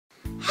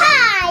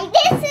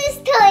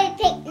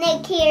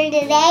picnic here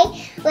today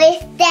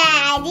with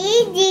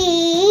Daddy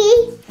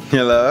D.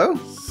 Hello.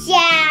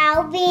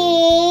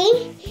 Shelby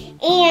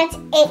and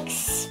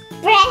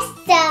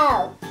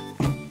Espresso.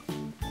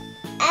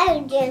 I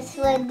just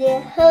want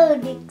to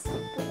hold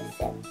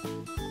Espresso.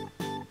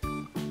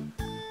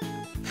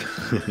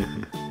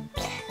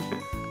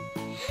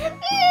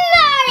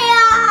 Mario!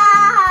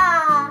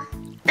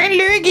 And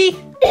Loogie.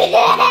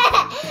 Mario!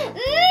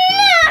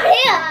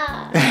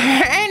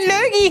 And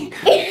Loogie.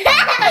 Mario!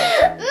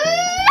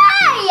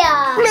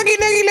 Loogie,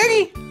 Loogie,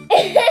 Loogie.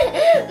 Mario!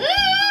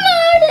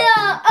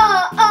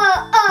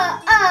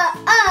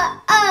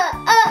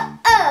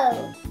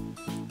 Oh.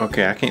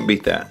 Okay, I can't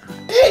beat that.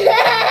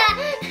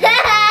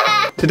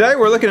 Today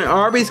we're looking at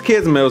Arby's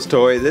Kids Meals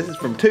toy. This is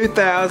from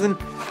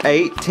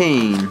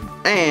 2018.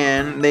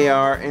 And they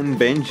are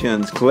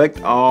Inventions.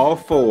 Collect all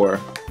 4.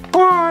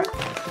 What?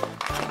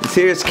 It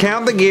says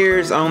count the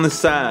gears on the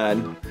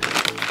side.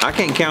 I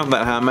can't count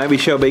that high. Maybe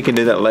Shelby can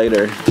do that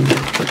later.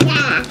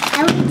 Yeah,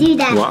 I will do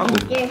that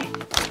later.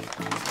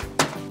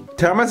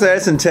 Thomas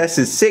Edison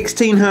tested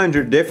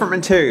 1,600 different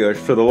materials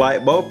for the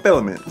light bulb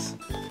filaments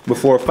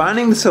before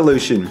finding the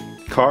solution,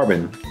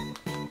 carbon.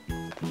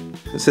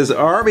 It says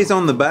Arby's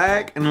on the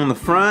back, and on the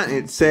front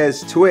it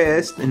says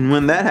twist, and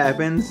when that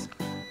happens,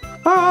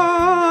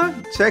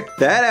 check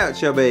that out,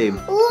 Shelby.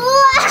 Wow!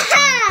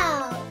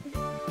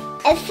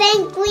 I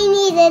think we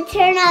need to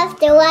turn off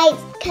the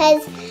lights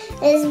because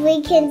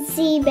we can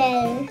see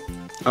better.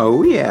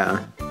 Oh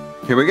yeah.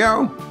 Here we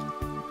go.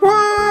 Whoa!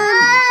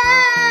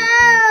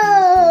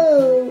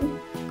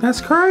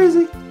 That's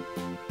crazy.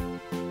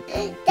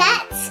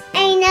 That's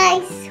a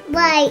nice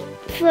light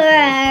for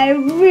our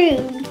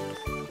room.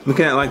 Look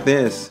at it like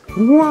this.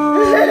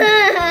 Whoa.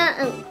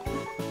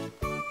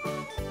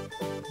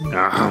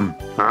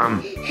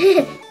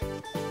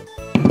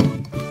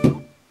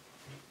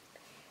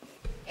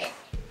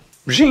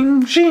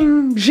 Zing,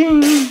 zing,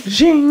 zing,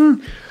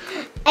 zing.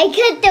 I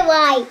cut the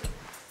light.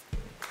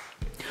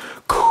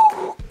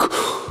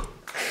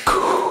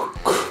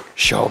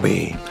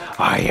 Shelby,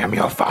 I am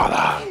your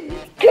father.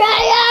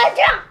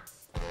 Mario!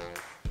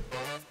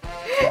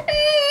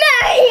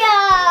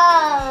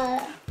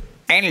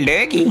 And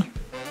Loogie.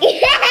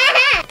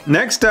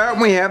 Next up,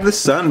 we have the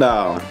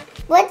sundial.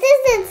 What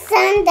does the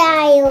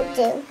sundial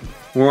do?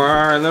 Well,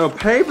 our little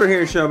paper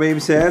here, Shelby,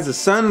 says the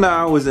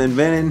sundial was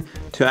invented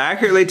to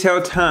accurately tell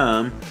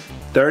time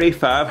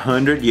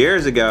 3,500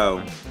 years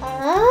ago.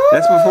 Oh.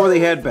 That's before they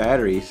had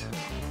batteries.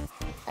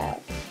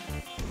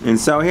 And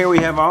so here we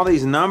have all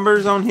these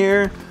numbers on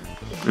here.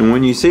 And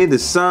when you see the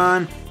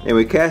sun, it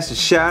would cast a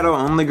shadow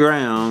on the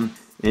ground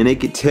and it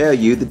could tell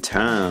you the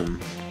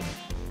time.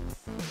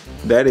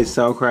 That is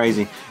so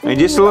crazy. And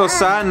just a little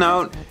side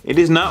note, it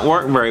does not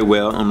work very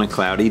well on a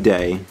cloudy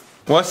day.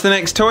 What's the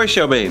next toy,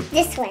 Shelby?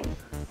 This one.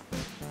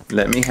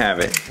 Let me have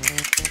it.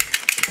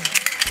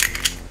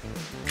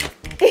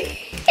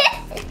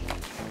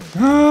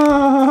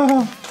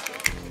 Oh.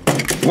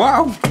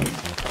 Wow.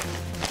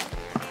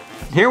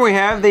 Here we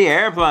have the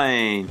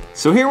airplane.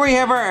 So here we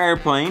have our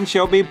airplane.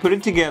 Shelby put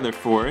it together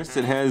for us.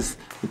 It has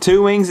the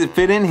 2 wings that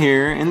fit in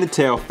here and the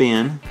tail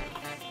fin,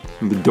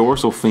 the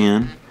dorsal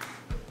fin.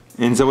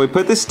 And so we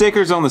put the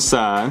stickers on the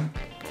side.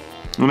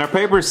 And our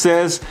paper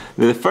says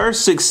that the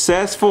first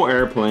successful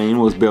airplane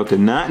was built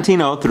in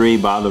 1903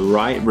 by the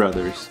Wright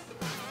brothers.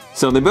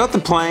 So they built the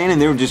plane and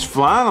they were just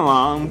flying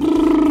along.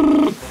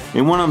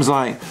 And one of them was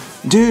like,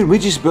 dude, we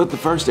just built the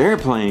first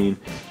airplane.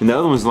 And the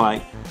other one was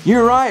like,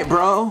 you're right,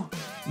 bro.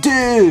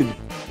 Dude.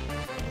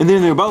 And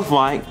then they're both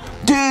like,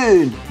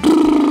 dude.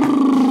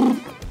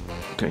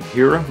 Okay,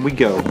 here we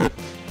go.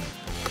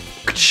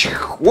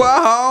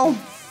 Whoa.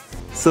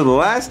 So the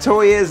last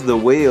toy is the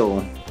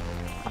wheel.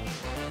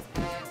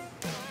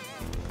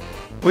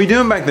 What are you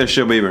doing back there,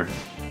 Shelby?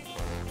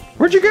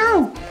 Where'd you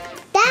go?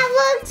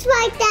 That looks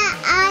like that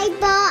I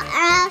bought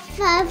off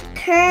of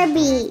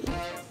Kirby.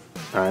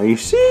 I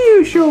see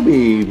you,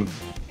 Shelby.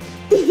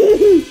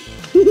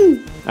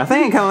 I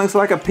think it kind of looks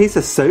like a piece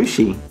of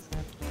sushi.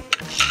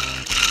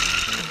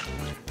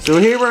 So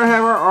here we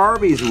have our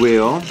Arby's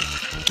wheel.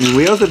 And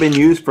wheels have been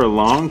used for a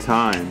long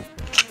time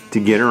to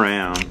get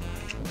around.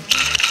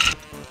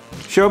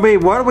 Shelby,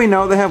 what do we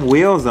know that have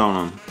wheels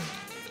on them?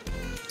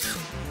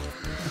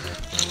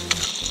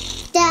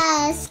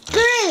 The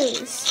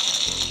screws.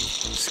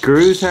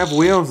 Screws have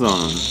wheels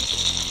on them.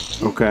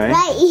 Okay.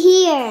 Right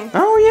here.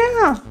 Oh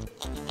yeah.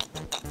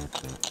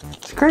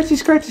 Scratchy,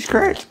 scratchy,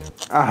 scratch.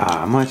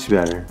 Ah, much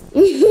better.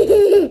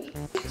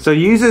 So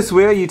use this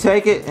wheel, you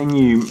take it and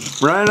you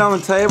run it on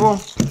the table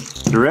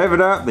to rev it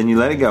up, then you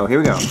let it go. Here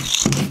we go.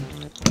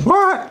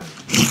 What?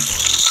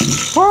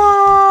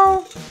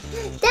 Whoa!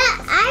 That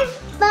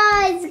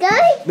iPhone is going.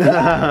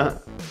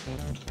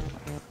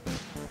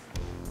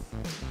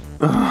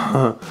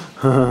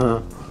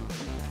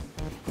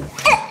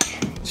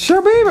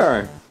 Shelby.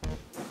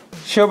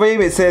 Shelby,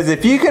 it says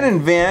if you could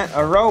invent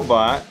a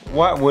robot,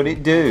 what would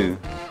it do?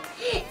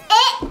 It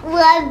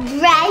would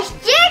brush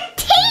your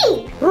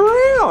teeth.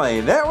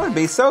 Really? That would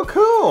be so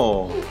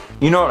cool.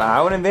 You know what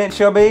I would invent,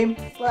 Shelby?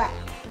 What?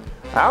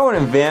 I would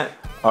invent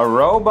A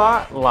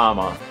robot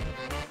llama.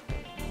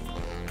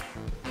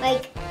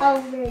 Like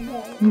over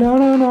there. No,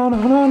 no, no, no,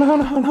 no, no,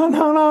 no,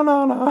 no, no,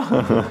 no,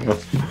 no.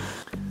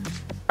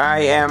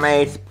 I am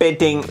a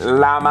spitting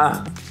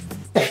llama.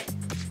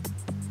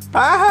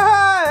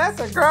 Ah, that's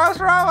a gross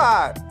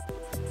robot.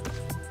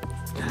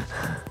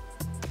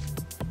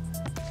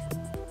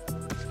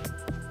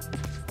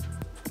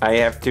 I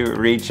have to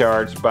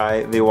recharge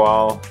by the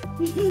wall.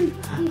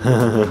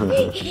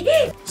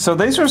 So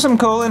these were some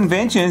cool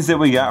inventions that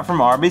we got from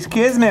Arby's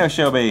Kids Mail,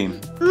 Shelby.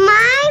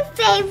 My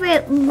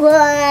favorite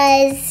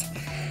was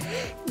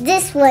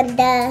this one,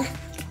 the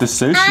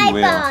sushi eyeball.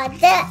 wheel.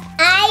 The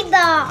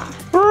eyeball.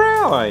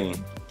 Really?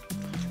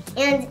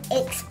 And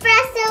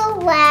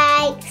espresso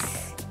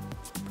wax.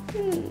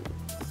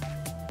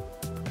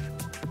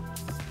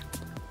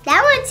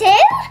 That one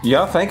too?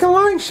 Y'all think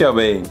alike,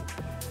 Shelby.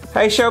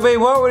 Hey Shelby,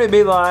 what would it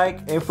be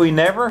like if we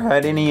never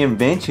had any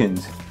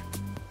inventions?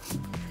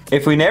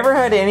 If we never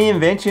had any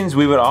inventions,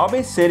 we would all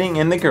be sitting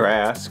in the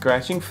grass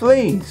scratching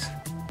fleas.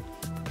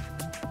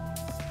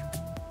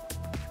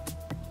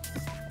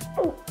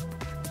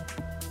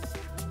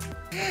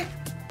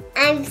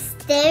 I'm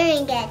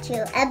staring at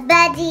you. A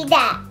buddy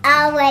that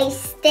always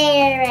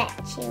stare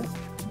at you.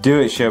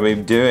 Do it, Shelby,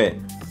 do it.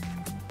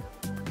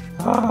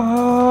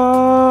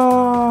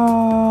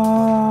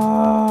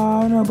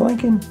 No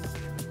blinking.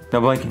 No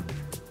blinking.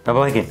 No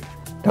blinking.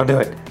 Don't do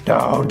it.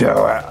 Don't do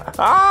it.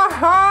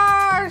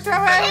 Shelby!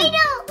 I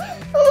don't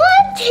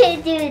want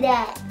to do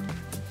that.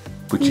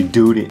 But you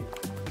doed it.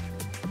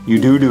 You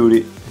do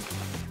it.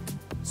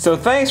 So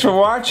thanks for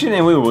watching,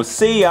 and we will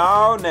see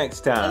y'all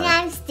next And time.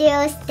 I'm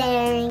still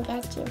staring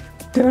at you.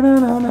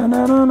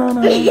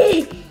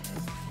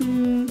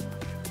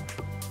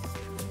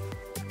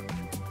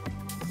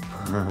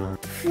 No.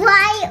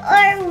 Fly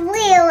or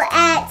wheel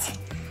at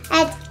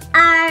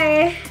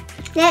our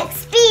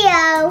next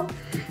video.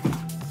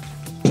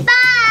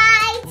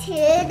 Bye to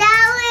the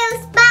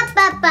wheels.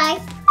 Bye.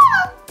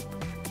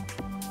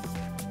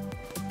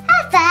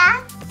 How's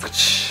that?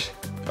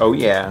 Oh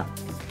yeah.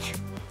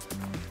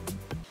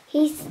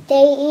 He's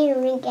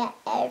staring at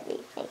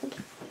everything.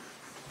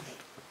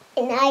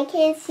 And I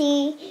can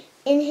see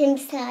in him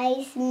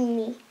size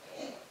me.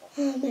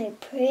 Oh, my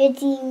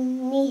pretty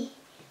me.